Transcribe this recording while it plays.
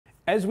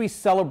As we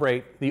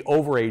celebrate the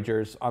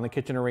overagers on the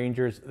Kitchener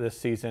Rangers this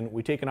season,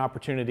 we take an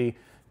opportunity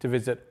to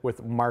visit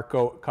with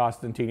Marco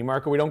Costantini.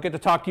 Marco, we don't get to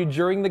talk to you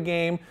during the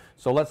game,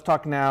 so let's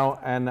talk now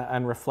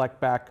and reflect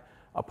back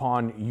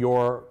upon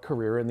your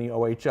career in the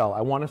OHL.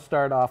 I want to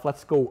start off,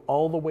 let's go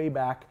all the way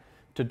back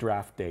to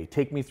draft day.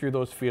 Take me through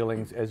those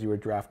feelings as you were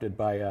drafted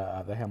by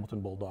the Hamilton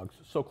Bulldogs,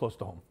 so close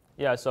to home.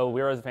 Yeah, so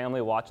we were as a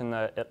family watching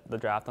the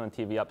draft on the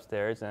TV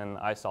upstairs, and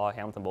I saw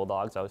Hamilton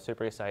Bulldogs. I was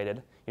super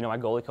excited. You know, my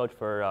goalie coach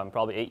for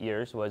probably 8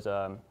 years was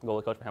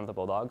goalie coach for Hamilton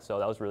Bulldogs, so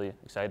that was really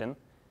exciting.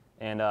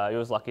 And it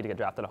was lucky to get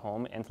drafted at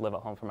home and to live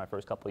at home for my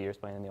first couple of years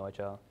playing in the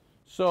OHL.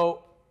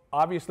 So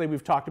obviously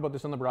we've talked about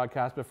this on the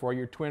broadcast before.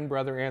 Your twin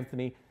brother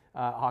Anthony,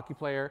 hockey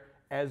player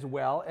as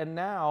well, and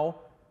now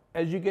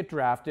as you get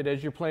drafted,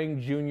 as you're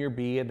playing junior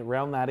B and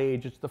around that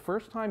age, it's the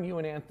first time you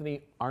and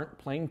Anthony aren't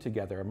playing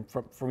together.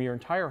 From your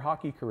entire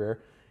hockey career,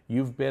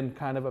 you've been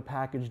kind of a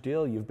package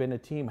deal. You've been a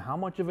team. How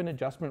much of an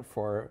adjustment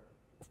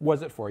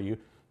was it for you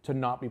to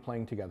not be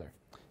playing together?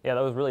 Yeah,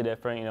 that was really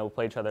different. You know, we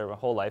played each other my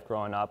whole life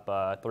growing up,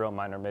 throughout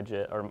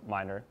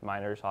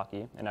minors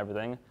hockey and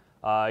everything.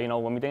 You know,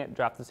 when we didn't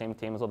draft the same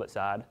team, it was a little bit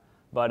sad.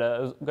 But it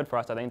was good for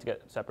us, I think, to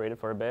get separated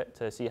for a bit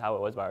to see how it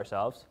was by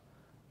ourselves.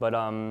 But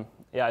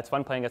yeah, it's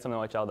fun playing against them in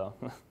the OHL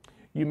though.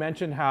 You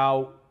mentioned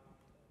how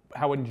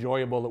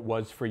enjoyable it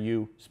was for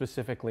you,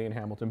 specifically in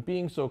Hamilton,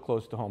 being so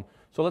close to home.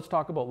 So let's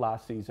talk about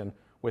last season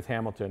with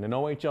Hamilton, an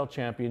OHL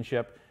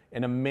championship,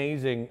 an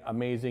amazing,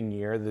 amazing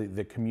year.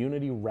 The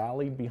community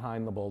rallied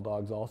behind the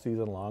Bulldogs all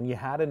season long. You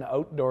had an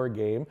outdoor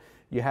game.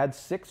 You had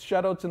 6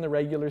 shutouts in the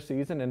regular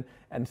season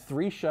and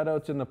 3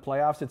 shutouts in the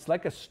playoffs. It's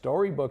like a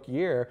storybook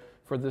year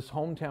for this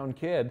hometown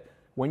kid.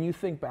 When you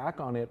think back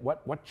on it,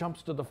 what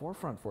jumps to the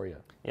forefront for you?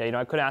 Yeah, you know,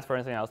 I couldn't ask for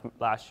anything else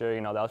last year. You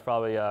know, that was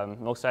probably the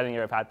most exciting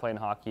year I've had playing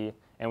hockey,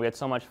 and we had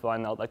so much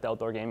fun. Like the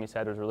outdoor game you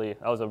said that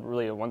was a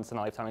really once in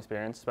a lifetime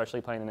experience,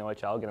 especially playing in the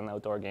OHL, getting the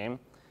outdoor game,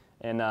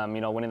 and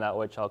you know, winning that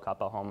OHL Cup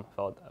at home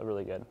felt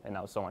really good, and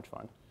that was so much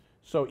fun.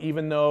 So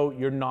even though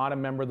you're not a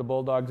member of the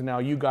Bulldogs now,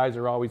 you guys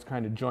are always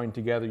kind of joined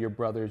together, your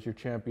brothers, your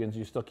champions.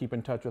 You still keep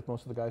in touch with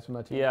most of the guys from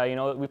that team? Yeah, you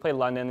know, we played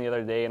London the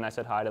other day, and I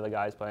said hi to the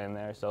guys playing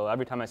there. So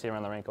every time I see them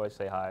around the rink, I always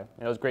say hi.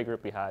 And it was a great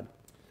group we had.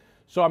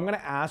 So I'm going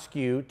to ask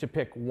you to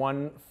pick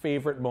one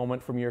favorite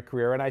moment from your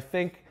career, and I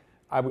think,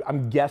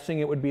 I'm guessing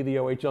it would be the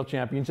OHL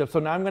championship. So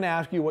now I'm going to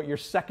ask you what your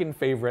second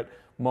favorite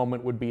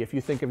moment would be. If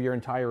you think of your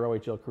entire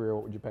OHL career,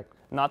 what would you pick?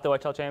 Not the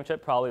OHL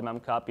championship, probably the Mem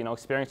Cup. You know,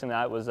 experiencing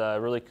that was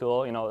really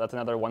cool. You know, that's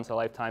another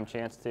once-in-a-lifetime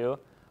chance too.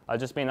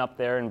 Just being up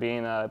there and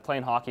being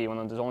playing hockey when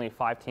there's only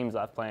 5 teams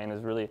left playing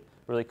is really,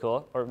 really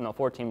cool. Or no,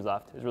 4 teams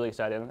left is really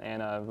exciting,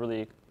 and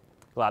really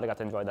glad I got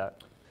to enjoy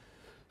that.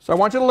 So I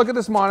want you to look at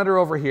this monitor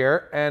over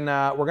here, and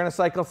we're going to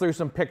cycle through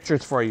some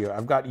pictures for you.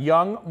 I've got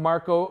young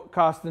Marco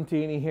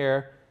Costantini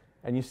here,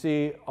 and you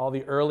see all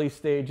the early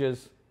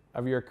stages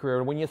of your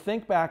career. When you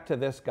think back to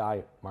this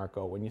guy,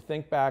 Marco, when you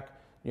think back,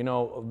 you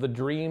know, the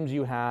dreams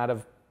you had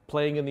of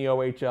playing in the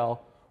OHL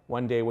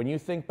one day, when you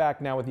think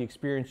back now with the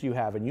experience you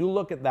have and you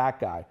look at that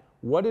guy,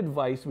 what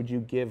advice would you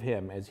give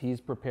him as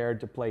he's prepared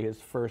to play his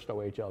first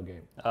OHL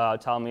game?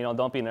 Tell him, you know,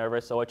 don't be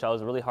nervous. OHL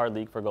is a really hard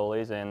league for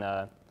goalies, and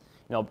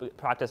you know,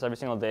 practice every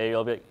single day.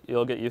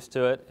 You'll get used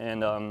to it,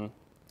 and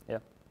yeah,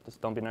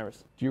 just don't be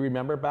nervous. Do you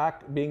remember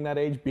back being that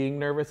age, being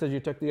nervous as you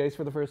took the ice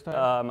for the first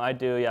time? I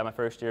do, yeah. My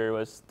first year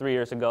was 3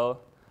 years ago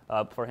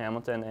for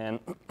Hamilton, and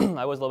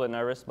I was a little bit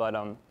nervous, but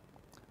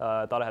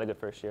I thought I had a good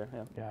first year.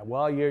 Yeah. Yeah.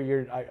 Well,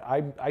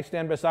 I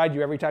stand beside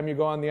you every time you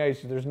go on the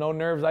ice. There's no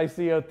nerves I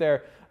see out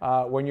there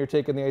when you're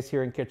taking the ice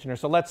here in Kitchener.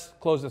 So let's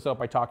close this out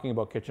by talking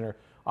about Kitchener.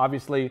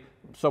 Obviously,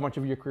 so much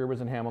of your career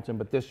was in Hamilton,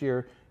 but this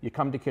year you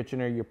come to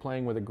Kitchener. You're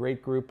playing with a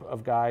great group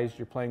of guys.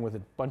 You're playing with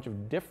a bunch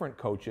of different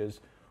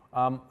coaches.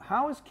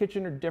 How is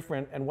Kitchener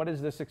different, and what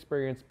has this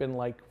experience been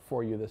like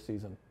for you this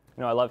season?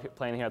 You know, I love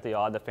playing here at the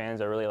Odd. The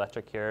fans are really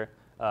electric here.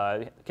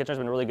 Kitchener's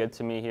been really good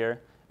to me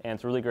here, and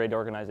it's a really great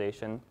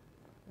organization,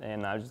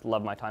 and I just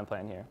love my time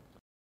playing here.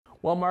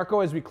 Well, Marco,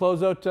 as we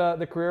close out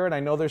the career, and I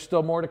know there's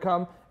still more to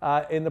come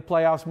in the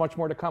playoffs, much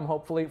more to come,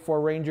 hopefully,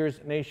 for Rangers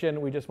Nation,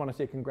 we just want to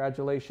say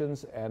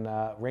congratulations, and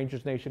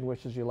Rangers Nation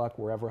wishes you luck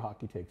wherever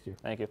hockey takes you.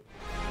 Thank you.